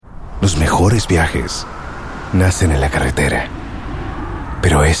Los mejores viajes nacen en la carretera,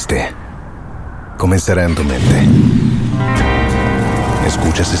 pero comenzará en tu mente.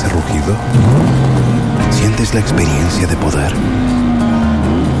 ¿Escuchas ese rugido? ¿Sientes la experiencia de poder?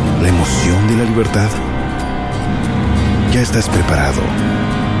 ¿La emoción de la libertad? Ya estás preparado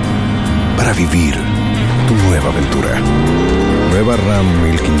para vivir tu nueva aventura. Nueva Ram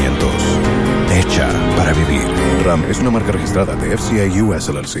 1500, hecha para vivir. Ram es una marca registrada de FCI US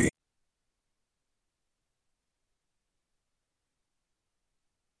LLC.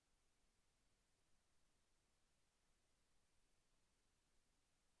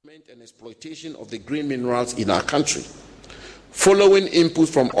 And exploitation of the green minerals in our country. Following input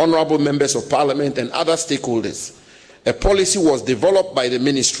from honorable members of parliament and other stakeholders, a policy was developed by the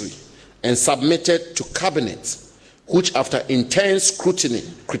ministry and submitted to cabinet, which after intense scrutiny,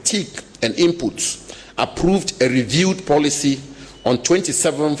 critique and inputs, approved a reviewed policy on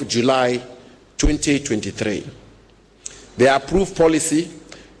 27th July 2023. The approved policy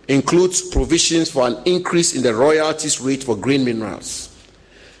includes provisions for an increase in the royalties rate for green minerals,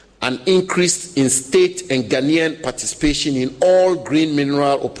 an increase in state and Ghanaian participation in all green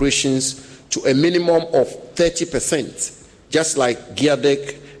mineral operations to a minimum of 30%, just like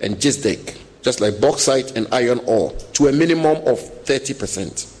Geodec and Gisdec, just like bauxite and iron ore, to a minimum of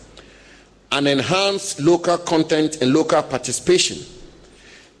 30%. An enhanced local content and local participation,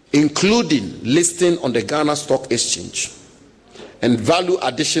 including listing on the Ghana Stock Exchange, and value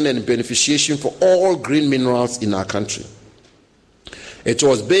addition and beneficiation for all green minerals in our country. It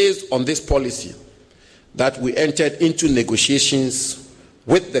was based on this policy that we entered into negotiations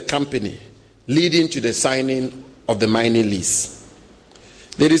with the company, leading to the signing of the mining lease.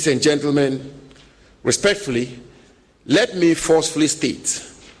 Ladies and gentlemen, respectfully, let me forcefully state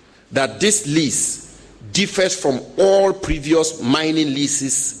that this lease differs from all previous mining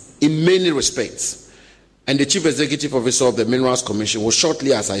leases in many respects, and the Chief Executive Officer of the Minerals Commission will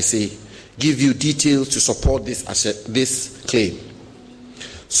shortly, as I say, give you details to support this claim.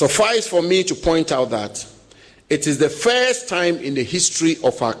 Suffice for me to point out that it is the first time in the history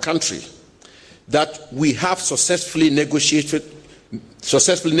of our country that we have successfully negotiated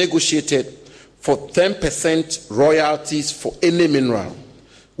for 10% royalties for any mineral,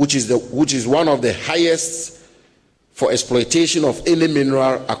 which is one of the highest for exploitation of any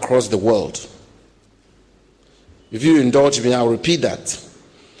mineral across the world. If you indulge me, I'll repeat that.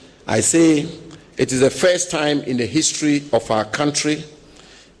 I say it is the first time in the history of our country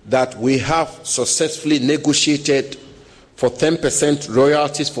that we have successfully negotiated for 10%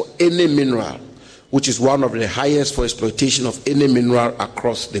 royalties for any mineral, which is one of the highest for exploitation of any mineral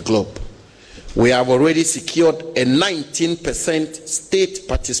across the globe. We have already secured a 19% state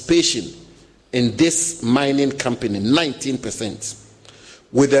participation in this mining company, 19%,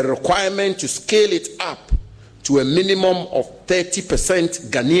 with a requirement to scale it up to a minimum of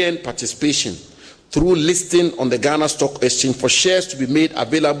 30% Ghanaian participation through listing on the Ghana Stock Exchange for shares to be made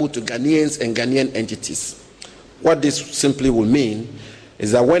available to Ghanaians and Ghanaian entities. What this simply will mean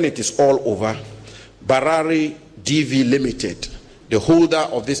is that when it is all over, Barari DV Limited, the holder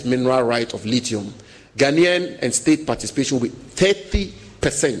of this mineral right of lithium, Ghanaian and state participation will be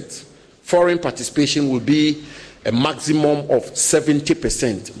 30%. Foreign participation will be a maximum of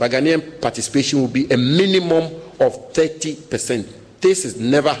 70%, but Ghanaian participation will be a minimum of 30%. This has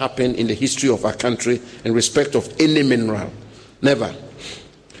never happened in the history of our country in respect of any mineral. Never.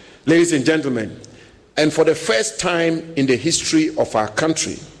 Ladies and gentlemen, and for the first time in the history of our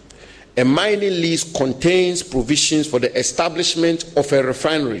country, a mining lease contains provisions for the establishment of a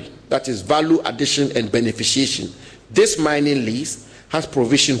refinery, that is value addition and beneficiation. This mining lease has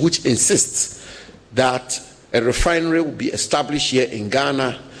provision which insists that a refinery will be established here in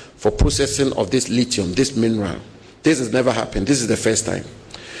Ghana for processing of this lithium, this mineral. This has never happened. This is the first time.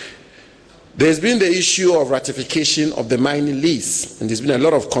 There's been the issue of ratification of the mining lease, and there's been a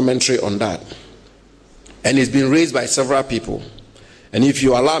lot of commentary on that. And it's been raised by several people. And if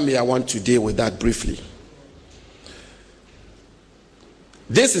you allow me, I want to deal with that briefly.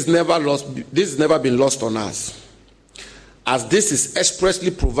 This has never been lost on us, as this is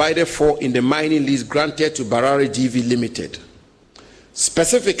expressly provided for in the mining lease granted to Barari DV Limited.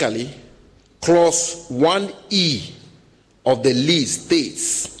 Specifically, Clause 1E of the lease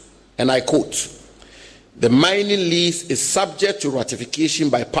states, and I quote, "The mining lease is subject to ratification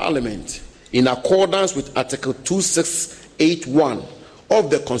by Parliament in accordance with Article 2681 of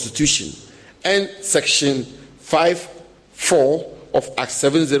the Constitution and Section 5(4) of Act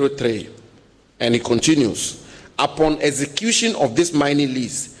 703." And it continues, "Upon execution of this mining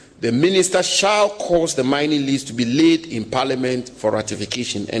lease, the minister shall cause the mining lease to be laid in Parliament for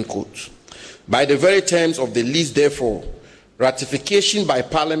ratification, end quote. By the very terms of the lease, therefore, ratification by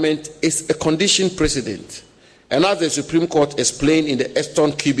Parliament is a condition precedent. And as the Supreme Court explained in the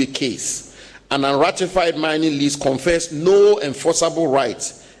Eston Cubic case, an unratified mining lease confers no enforceable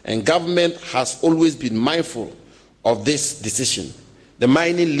rights, and government has always been mindful of this decision. The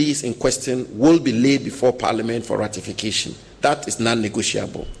mining lease in question will be laid before Parliament for ratification. That is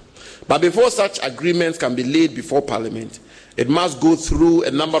non-negotiable. But before such agreements can be laid before Parliament, it must go through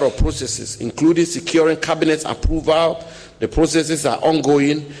a number of processes, including securing Cabinet's approval. The processes are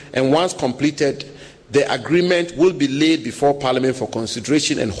ongoing, and once completed, the agreement will be laid before Parliament for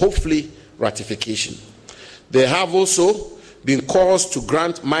consideration and hopefully ratification. There have also been calls to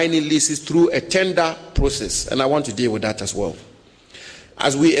grant mining leases through a tender process, and I want to deal with that as well.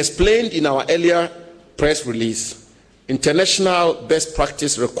 As we explained in our earlier press release, international best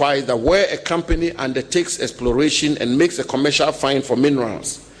practice requires that where a company undertakes exploration and makes a commercial find for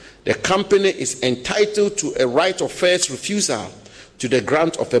minerals, the company is entitled to a right of first refusal to the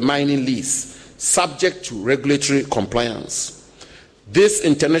grant of a mining lease, subject to regulatory compliance. This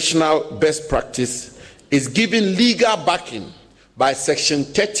international best practice is given legal backing by Section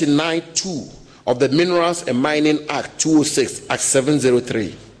 39(2) of the Minerals and Mining Act 206, Act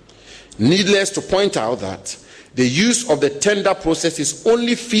 703. Needless to point out that the use of the tender process is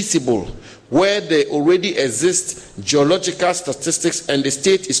only feasible where there already exist geological statistics and the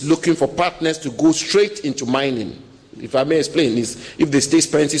state is looking for partners to go straight into mining. If I may explain this, if the state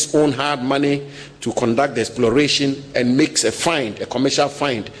spends its own hard money to conduct the exploration and makes a find, a commercial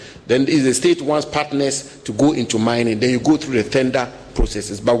find, then if the state wants partners to go into mining, then you go through the tender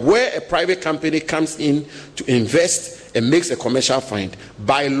processes. But where a private company comes in to invest and makes a commercial find,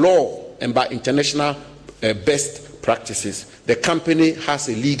 by law and by international best practices, the company has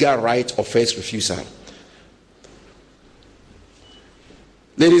a legal right of first refusal.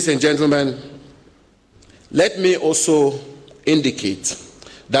 Ladies and gentlemen, let me also indicate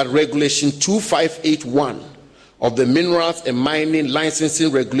that Regulation 2581 of the Minerals and Mining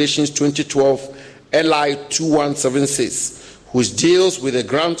Licensing Regulations 2012 LI 2176, which deals with the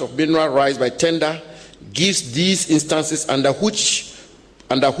grant of mineral rights by tender, gives these instances under which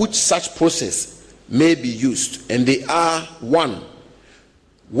such process may be used, and they are: 1,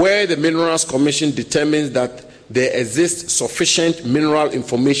 where the Minerals Commission determines that there exists sufficient mineral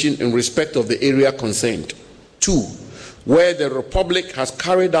information in respect of the area concerned; 2, where the Republic has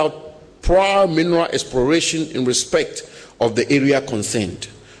carried out prior mineral exploration in respect of the area concerned;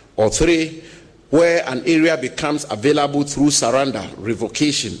 or 3, where an area becomes available through surrender,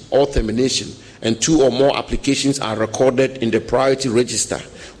 revocation, or termination, and 2 or more applications are recorded in the priority register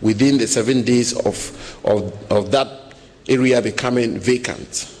within the 7 days of that area becoming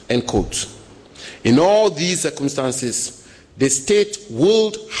vacant, end quote. In all these circumstances, the state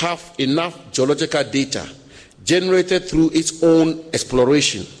will have enough geological data generated through its own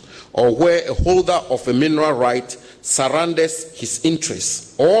exploration, or where a holder of a mineral right surrenders his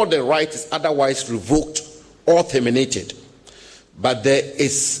interest, or the right is otherwise revoked or terminated. But there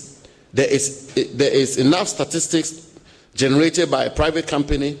is enough statistics generated by a private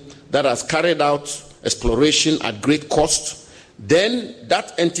company that has carried out exploration at great cost, then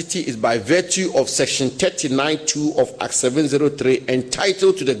that entity is by virtue of Section 39(2) of Act 703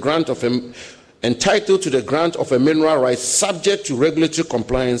 entitled to the grant of a mineral right subject to regulatory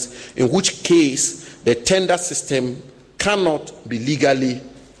compliance, in which case the tender system cannot be legally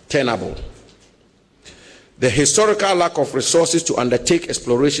tenable. The historical lack of resources to undertake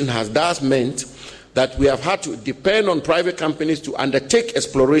exploration has thus meant that we have had to depend on private companies to undertake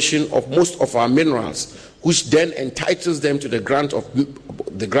exploration of most of our minerals, which then entitles them to the grant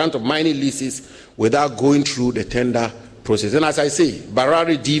of mining leases without going through the tender process. And as I say,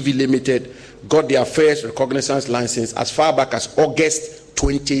 Barari DV Limited got their first recognizance license as far back as August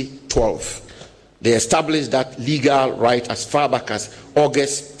 2012. They established that legal right as far back as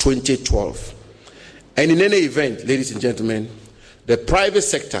August 2012. And in any event, ladies and gentlemen, the private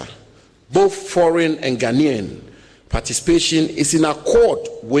sector, both foreign and Ghanaian participation, is in accord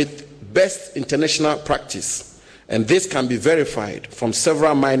with best international practice, and this can be verified from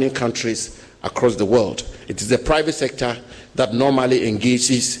several mining countries across the world. It is the private sector that normally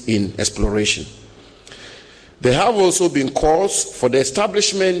engages in exploration. There have also been calls for the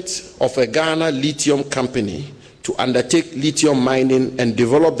establishment of a Ghana lithium company to undertake lithium mining and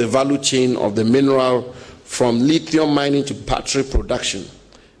develop the value chain of the mineral from lithium mining to battery production.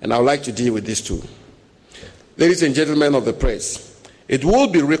 And I would like to deal with this too. Ladies and gentlemen of the press, it will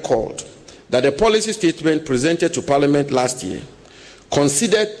be recalled that the policy statement presented to Parliament last year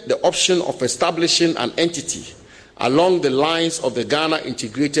considered the option of establishing an entity along the lines of the Ghana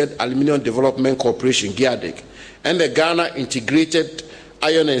Integrated Aluminium Development Corporation, GIADEC, and the Ghana Integrated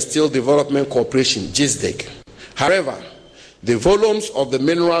Iron and Steel Development Corporation, GISDEC. However, the volumes of the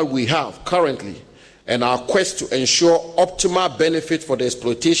mineral we have currently and our quest to ensure optimal benefit for the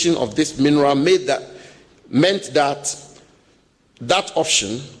exploitation of this mineral meant that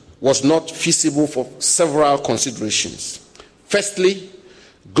option was not feasible for several considerations. Firstly,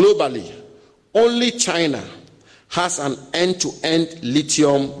 globally, only China has an end-to-end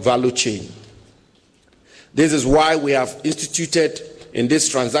lithium value chain. This is why we have instituted in this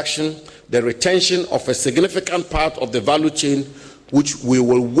transaction the retention of a significant part of the value chain, which we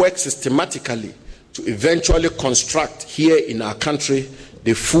will work systematically to eventually construct here in our country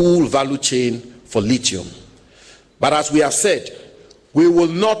the full value chain for lithium. But as we have said, we will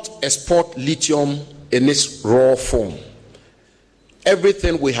not export lithium in its raw form.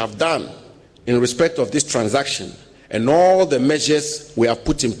 Everything we have done in respect of this transaction and all the measures we have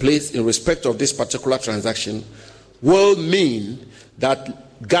put in place in respect of this particular transaction will mean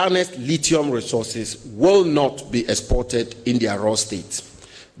that Ghana's lithium resources will not be exported in their raw state.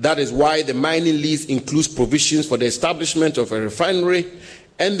 That is why the mining lease includes provisions for the establishment of a refinery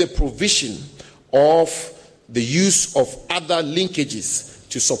and the provision of the use of other linkages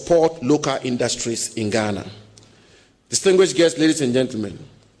to support local industries in Ghana. Distinguished guests, ladies and gentlemen,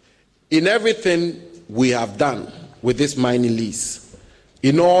 in everything we have done with this mining lease,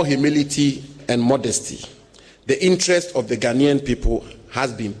 in all humility and modesty, the interest of the Ghanaian people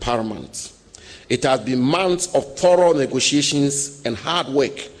has been paramount. It has been months of thorough negotiations and hard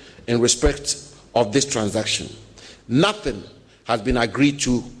work in respect of this transaction. Nothing has been agreed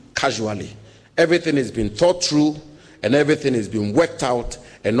to casually. Everything has been thought through and everything has been worked out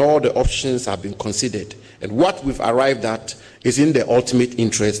and all the options have been considered. And what we've arrived at is in the ultimate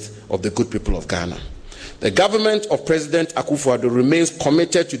interest of the good people of Ghana. The government of President Akufo-Addo remains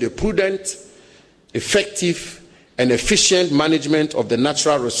committed to the prudent, effective, and efficient management of the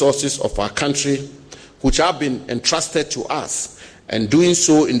natural resources of our country, which have been entrusted to us, and doing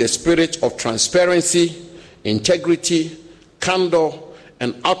so in the spirit of transparency, integrity, candor,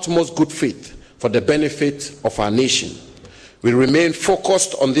 and utmost good faith for the benefit of our nation. We remain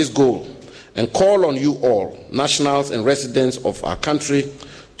focused on this goal and call on you all, nationals and residents of our country,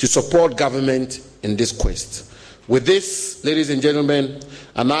 to support government in this quest. With this, ladies and gentlemen,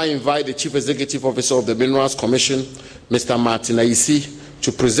 I now invite the Chief Executive Officer of the Minerals Commission, Mr. Martin Ayisi,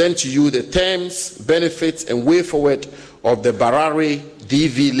 to present to you the terms, benefits, and way forward of the Barare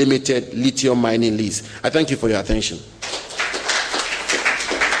DV Limited lithium mining lease. I thank you for your attention.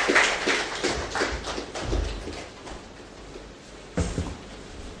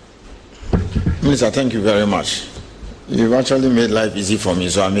 Minister, thank you very much. You've actually made life easy for me,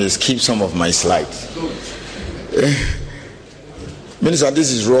 so I may skip some of my slides. Minister,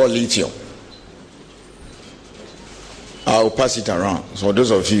 this is raw lithium. I'll pass it around. So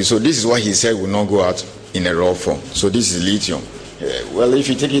those of you, so this is what he said will not go out in a raw form. So this is lithium. Well, if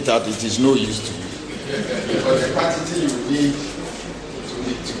you take it out, it is no use to you. Because the quantity you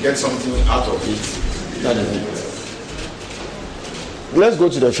need to get something out of it, that is it. Let's go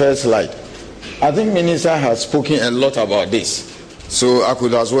to the first slide. I think Minister has spoken a lot about this. So I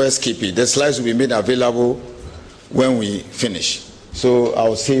could as well skip it. The slides will be made available when we finish. So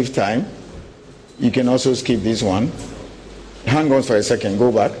I'll save time. You can also skip this one. Hang on for a second,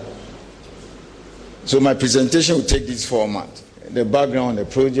 go back. So my presentation will take this format. The background, the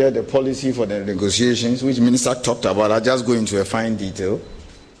project, the policy for the negotiations, which Minister talked about. I'll just go into a fine detail.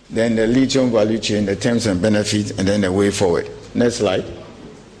 Then the lithium value chain, the terms and benefits, and then the way forward. Next slide.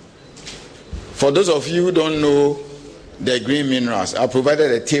 For those of you who don't know the green minerals, I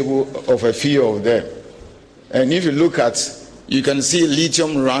provided a table of a few of them. And if you look at, you can see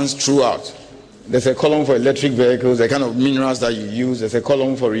lithium runs throughout. There's a column for electric vehicles, the kind of minerals that you use. There's a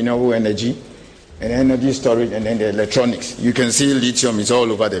column for renewable energy and energy storage, and then the electronics. You can see lithium is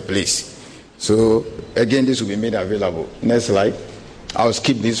all over the place. So again, this will be made available. Next slide. I'll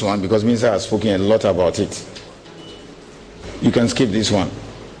skip this one because Minister has spoken a lot about it. You can skip this one.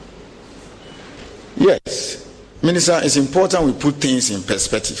 Yes, Minister, it's important we put things in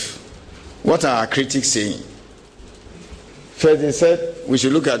perspective. What are our critics saying? First, they said we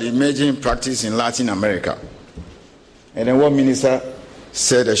should look at the emerging practice in Latin America. And then what Minister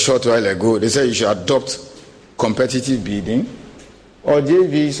said a short while ago, they said you should adopt competitive bidding or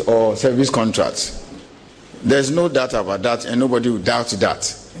JVs or service contracts. There's no doubt about that, and nobody will doubt that.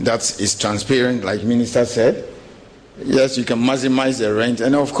 That is transparent, like Minister said. Yes, you can maximize the rent,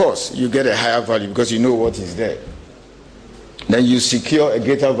 and of course, you get a higher value because you know what is there. then you secure a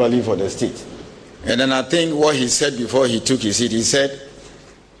greater value for the state. And then I think what he said before he took his seat, he said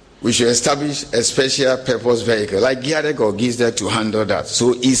we should establish a special purpose vehicle like GIADEC or GISDEC to handle that.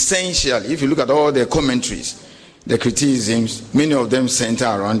 So essentially, if you look at all the commentaries, the criticisms, many of them center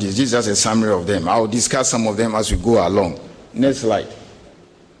around this. This is just a summary of them. I'll discuss some of them as we go along. Next slide.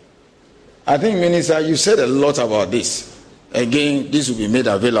 I think, Minister, you said a lot about this. Again, this will be made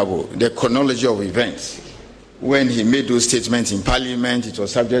available, the chronology of events. When he made those statements in Parliament, it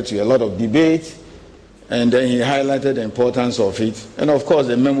was subject to a lot of debate, and then he highlighted the importance of it. And of course,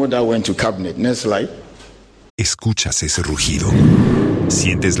 the memo that went to Cabinet. Next slide. ¿Escuchas ese rugido?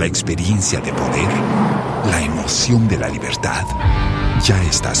 ¿Sientes la experiencia de poder? ¿La emoción de la libertad? Ya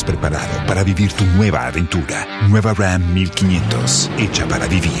estás preparado para vivir tu nueva aventura. Nueva Ram 1500, hecha para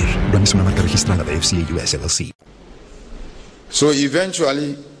vivir. Ram es una marca registrada de FCA US LLC. So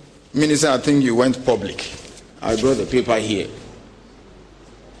eventually, Minister, I think you went public. I brought the paper here.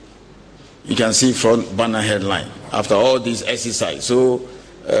 You can see front banner headline after all this exercise. So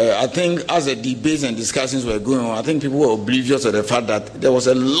I think as the debates and discussions were going on, I think people were oblivious to the fact that there was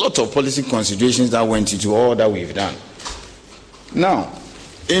a lot of policy considerations that went into all that we've done. Now,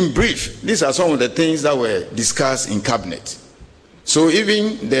 in brief, these are some of the things that were discussed in Cabinet. So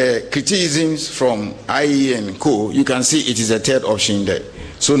even the criticisms from IE and Co., you can see it is a third option there.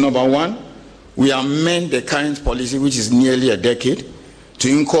 So number one, we amend the current policy, which is nearly a decade, to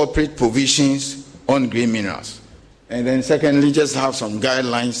incorporate provisions on green minerals. And then secondly, just have some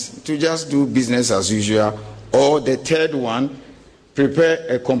guidelines to just do business as usual. Or the third one, prepare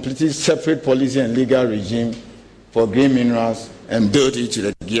a completely separate policy and legal regime for green minerals and build it to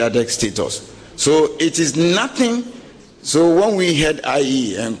the GIADEC status. So it is nothing. So when we had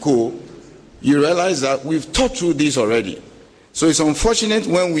IE and Co., you realize that we've thought through this already. So it's unfortunate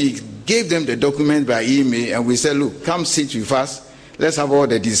when we gave them the document by email and we said, look, come sit with us. Let's have all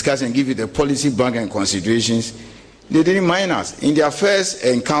the discussion and give you the policy bank and considerations. They didn't mind us. In their first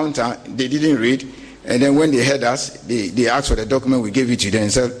encounter, they didn't read. And then when they heard us, they asked for the document, we gave it to them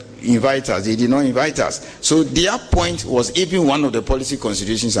and said, invite us. They did not invite us. So their point was even one of the policy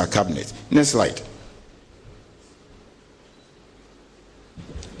considerations at Cabinet. Next slide.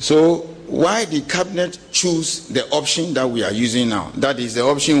 So why did Cabinet choose the option that we are using now? That is the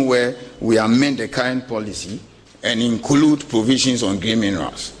option where we amend the current policy and include provisions on green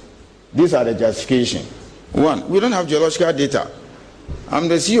minerals. These are the justification. One, we don't have geological data. I'm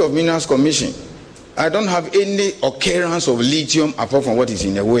the CEO of Minerals Commission. I don't have any occurrence of lithium apart from what is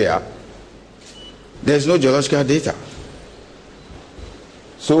in the ware. There's no geological data.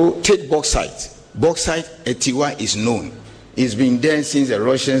 So take bauxite. Bauxite at Tiwa is known. It's been there since the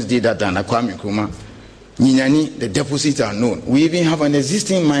Russians did that and Kwame Nkrumah. Ninyani, the deposits are known. We even have an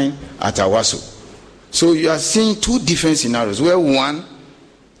existing mine at Awaso. So you are seeing two different scenarios where one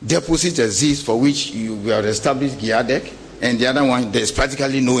deposit exists for which you have established GIADEC, and the other one there's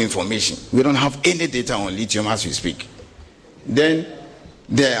practically no information. We don't have any data on lithium as we speak. Then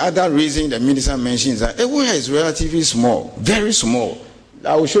the other reason the minister mentions that Ewoya is relatively small, very small.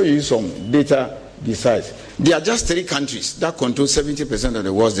 I will show you some data besides. There are just 3 countries that control 70% of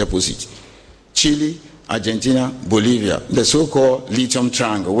the world's deposit. Chile, Argentina, Bolivia, the so-called lithium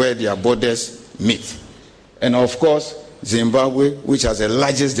triangle where their borders meet. And of course, Zimbabwe, which has the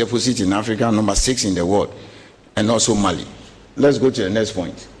largest deposit in Africa, number 6 in the world, and also Mali. Let's go to the next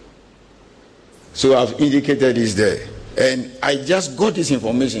point. So I've indicated this there. And I just got this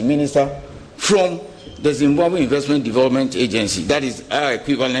information, Minister, from the Zimbabwe Investment Development Agency. That is our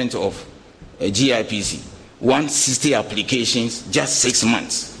equivalent of a GIPC. 160 applications, just 6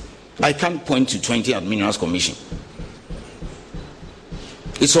 months. I can't point to 20 at Minerals Commission.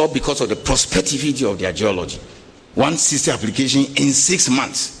 It's all because of the prospectivity of their geology. 160 application in 6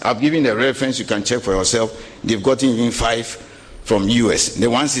 months. I've given the reference, you can check for yourself. They've gotten even 5 from US. The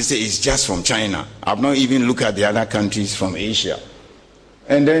 160 is just from China. I've not even looked at the other countries from Asia.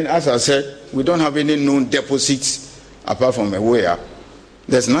 And then, as I said, we don't have any known deposits apart from Ewoya.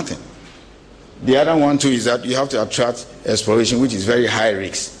 There's nothing. The other one too is that you have to attract exploration, which is very high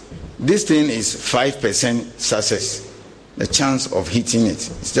risk. This thing is 5% success. The chance of hitting it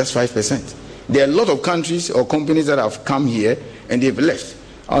is just 5%. There are a lot of countries or companies that have come here and they've left.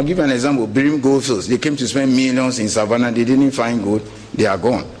 I'll give you an example. Birim Goldfields. They came to spend millions in Savannah. They didn't find gold. They are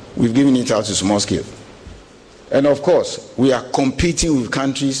gone. We've given it out to small scale. And of course, we are competing with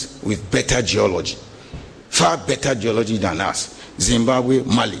countries with better geology. Far better geology than us. Zimbabwe,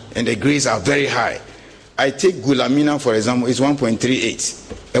 Mali. And the grades are very high. I take Gulamina, for example, it's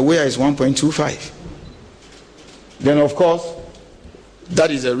 1.38. Ewoya is 1.25. Then, of course,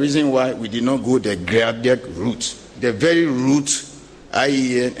 that is the reason why we did not go the GIADEC route. the very root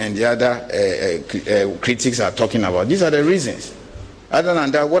IEA and the other critics are talking about. These are the reasons. Other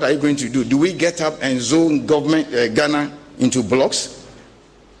than that, what are you going to do? Do we get up and zone government Ghana into blocks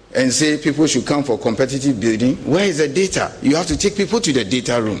and say people should come for competitive building? Where is the data? You have to take people to the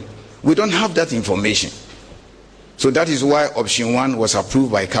data room. We don't have that information. So that is why option 1 was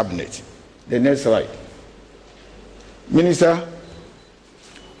approved by cabinet. The next slide. Minister,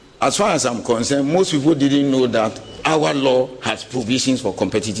 as far as I'm concerned, most people didn't know that our law has provisions for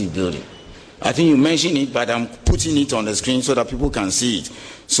competitive building. I think you mentioned it, but I'm putting it on the screen so that people can see it.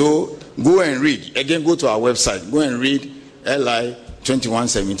 So go and read. Again, go to our website. Go and read LI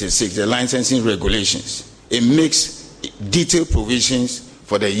 2176, the licensing regulations. It makes detailed provisions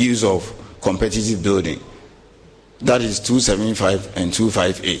for the use of competitive building. That is 275 and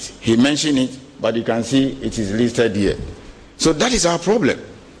 258. He mentioned it, but you can see it is listed here. So that is our problem.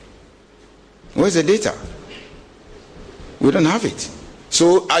 Where's the data? We don't have it.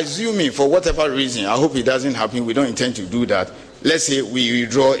 So assuming for whatever reason, I hope it doesn't happen, we don't intend to do that. Let's say we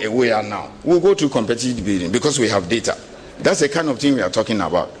withdraw away now. We'll go to competitive building because we have data. That's the kind of thing we are talking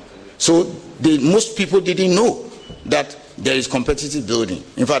about. So most people didn't know that there is competitive building.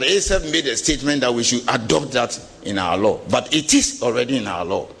 In fact, ASF made a statement that we should adopt that in our law. But it is already in our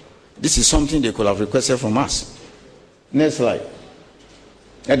law. This is something they could have requested from us. Next slide.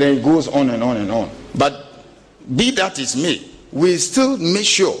 And then it goes on and on and on. But be that is may, we still make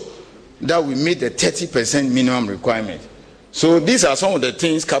sure that we meet the 30% minimum requirement. So these are some of the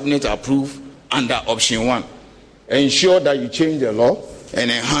things cabinet approved under option 1. Ensure that you change the law and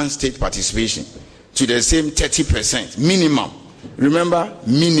enhance state participation to the same 30% minimum. Remember,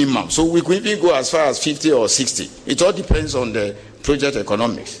 minimum. So we could even go as far as 50 or 60. It all depends on the project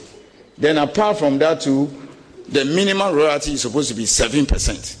economics. Then apart from that too, the minimum royalty is supposed to be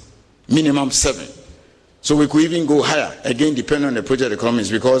 7%. Minimum 7. So we could even go higher, again depending on the project economics,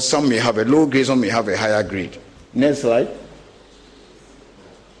 because some may have a low grade, some may have a higher grade. Next slide.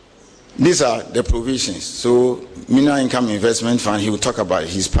 These are the provisions. So Mineral Income Investment Fund, he will talk about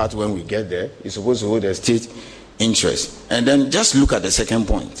his part when we get there. He's supposed to hold the state interest. And then just look at the second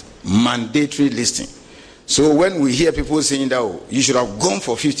point, mandatory listing. So when we hear people saying that, oh, you should have gone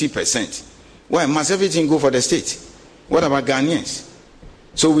for 50%, why must everything go for the state? What about Ghanaians?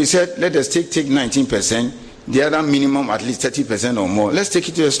 So we said, let the state take 19%, the other minimum at least 30% or more. Let's take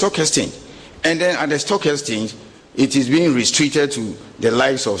it to the stock exchange. And then at the stock exchange, it is being restricted to the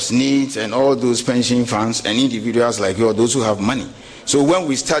likes of SNIDs and all those pension funds and individuals like you, those who have money. So when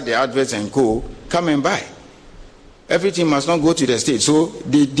we start the adverts and co, come and buy. Everything must not go to the state. So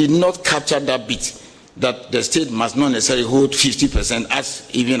they did not capture that bit, that the state must not necessarily hold 50%, as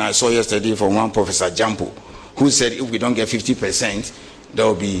even I saw yesterday from one Professor Jampo, who said if we don't get 50%, there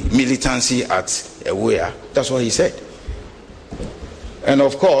will be militancy at Ewea. That's what he said. And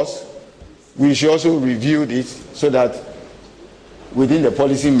of course, we should also review this so that within the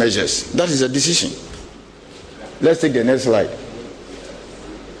policy measures, that is a decision. Let's take the next slide.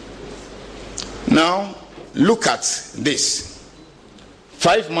 Now, look at this.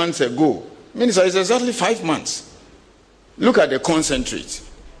 5 months ago, Minister, it's exactly 5 months. Look at the concentrate.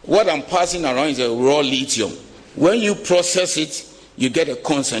 What I'm passing around is a raw lithium. When you process it, you get a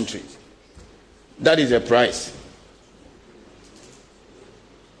concentrate. That is the price.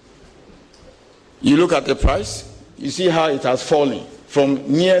 You look at the price, you see how it has fallen from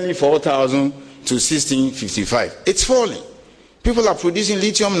nearly 4,000 to 1,655. It's falling. People are producing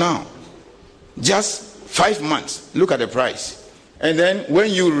lithium now. Just 5 months. Look at the price. And then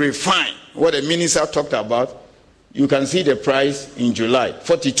when you refine what the minister talked about, you can see the price in July,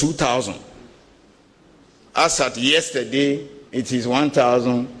 42,000. As at yesterday, it is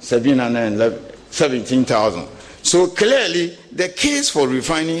 1,711, 17,000. So clearly, the case for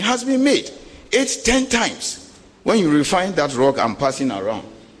refining has been made. 8-10 times when you refine that rock and passing around.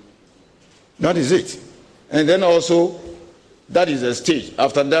 That is it. And then also, that is the stage.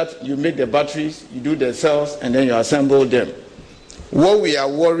 After that, you make the batteries, you do the cells, and then you assemble them. What we are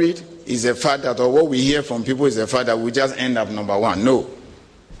worried is the fact that, or what we hear from people is the fact that we just end up number 1. No.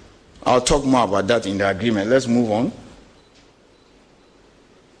 I'll talk more about that in the agreement. Let's move on.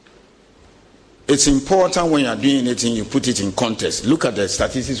 It's important when you're doing anything, you put it in context. Look at the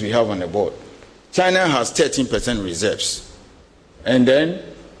statistics we have on the board. China has 13% reserves. And then,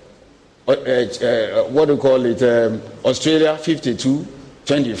 what do you call it? Australia, 52,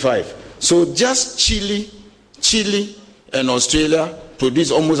 25. So just Chile and Australia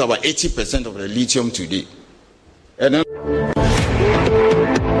produce almost about 80% of the lithium today. And then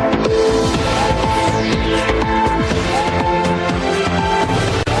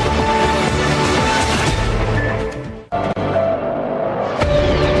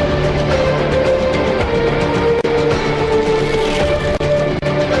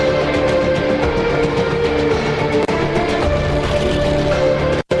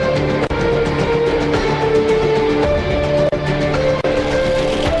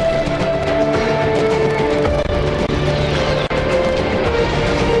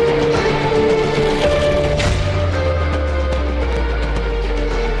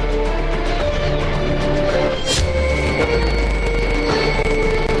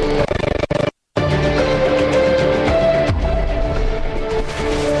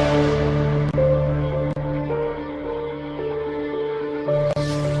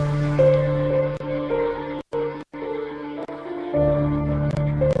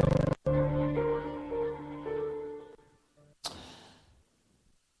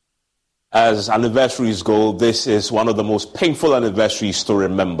As anniversaries go, this is one of the most painful anniversaries to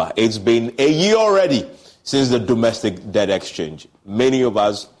remember. It's been a year already since the domestic debt exchange. Many of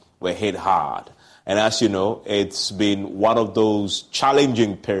us were hit hard. And as you know, it's been one of those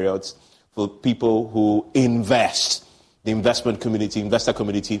challenging periods for people who invest. The investment community, investor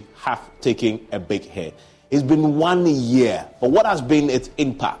community have taken a big hit. It's been 1 year, but what has been its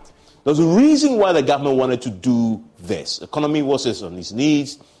impact? There's a reason why the government wanted to do this. The economy was on its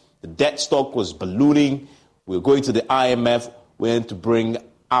knees. The debt stock was ballooning. We were going to the IMF. We had to bring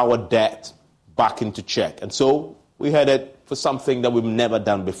our debt back into check. And so we headed for something that we've never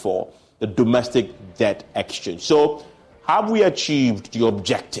done before, the domestic debt exchange. So have we achieved the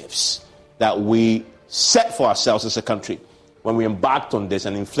objectives that we set for ourselves as a country when we embarked on this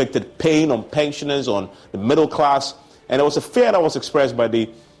and inflicted pain on pensioners, on the middle class? And there was a fear that was expressed by the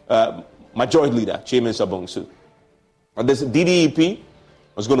Majority Leader, Chairman Sabongsu. And this DDEP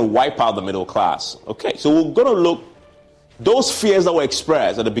was going to wipe out the middle class. Okay, so we're going to look, those fears that were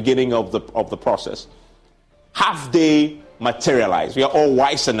expressed at the beginning of the process, have they materialized? We are all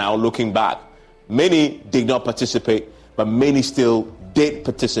wiser now looking back. Many did not participate, but many still did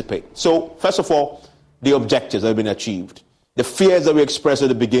participate. So, first of all, the objectives that have been achieved. The fears that we expressed at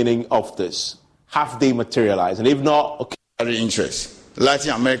the beginning of this, have they materialized? And if not, okay. Carry interest.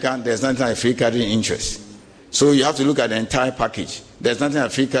 Latin America, there's nothing like free carry interest. So you have to look at the entire package. There's nothing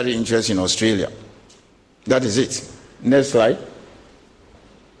like free carry interest in Australia. That is it. Next slide.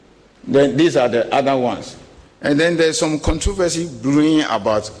 Then these are the other ones. And then there's some controversy brewing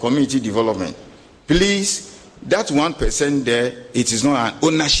about community development. Please, that 1% there, it is not an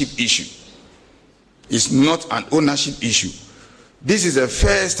ownership issue. It's not an ownership issue. This is the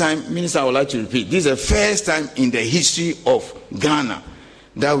first time, Minister, I would like to repeat, this is the first time in the history of Ghana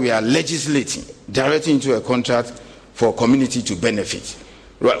that we are legislating, directly into a contract for community to benefit.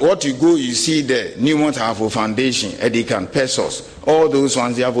 Right, what you go, you see the Newmont Harford Foundation, Edikan, Pesos, all those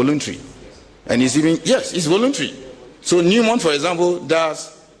ones, they are voluntary. And it's even, yes, it's voluntary. So Newmont, for example,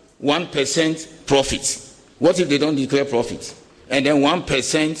 does 1% profit. What if they don't declare profit? And then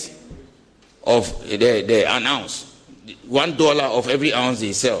 1% of the an ounce, $1 of every ounce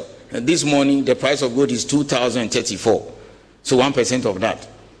they sell. And this morning, the price of gold is 2,034. So 1% of that,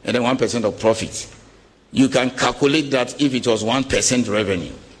 and then 1% of profit. You can calculate that if it was 1%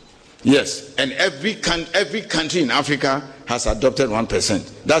 revenue. Yes, and every country in Africa has adopted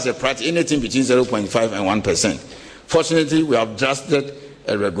 1%. That's a price, anything between 0.5 and 1%. Fortunately, we have drafted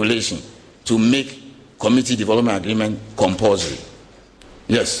a regulation to make community development agreement compulsory.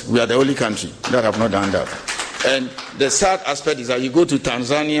 Yes, we are the only country that have not done that. And the sad aspect is that you go to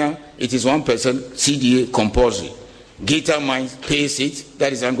Tanzania, it is 1% CDA compulsory. Gita Mines pays it,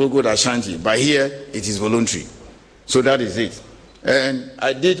 that is Anglo Gold Ashanti. But here, it is voluntary. So that is it. And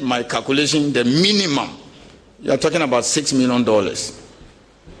I did my calculation, the minimum, you are talking about $6 million.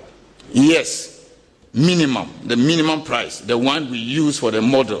 Yes, minimum, the minimum price, the one we use for the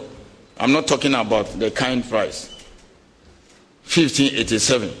model. I'm not talking about the kind price.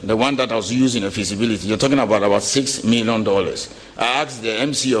 1587, the one that was used in the feasibility. You're talking about $6 million. I asked the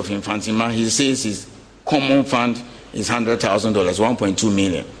MC of Infantima, he says his common fund is $100,000, 1.2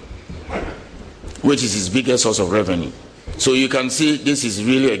 million, which is his biggest source of revenue. So you can see this is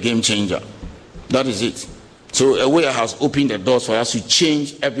really a game changer. That is it. So Aware has opened the doors for us to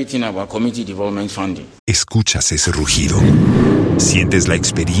change everything about community development funding. Escuchas ese rugido. Sientes la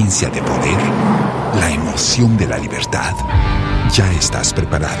experiencia de poder, la emoción de la libertad. Ya estás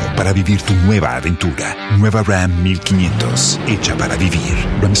preparado para vivir tu nueva aventura. Nueva Ram 1500, hecha para vivir.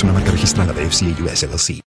 Ram es una marca registrada de FCA US LLC.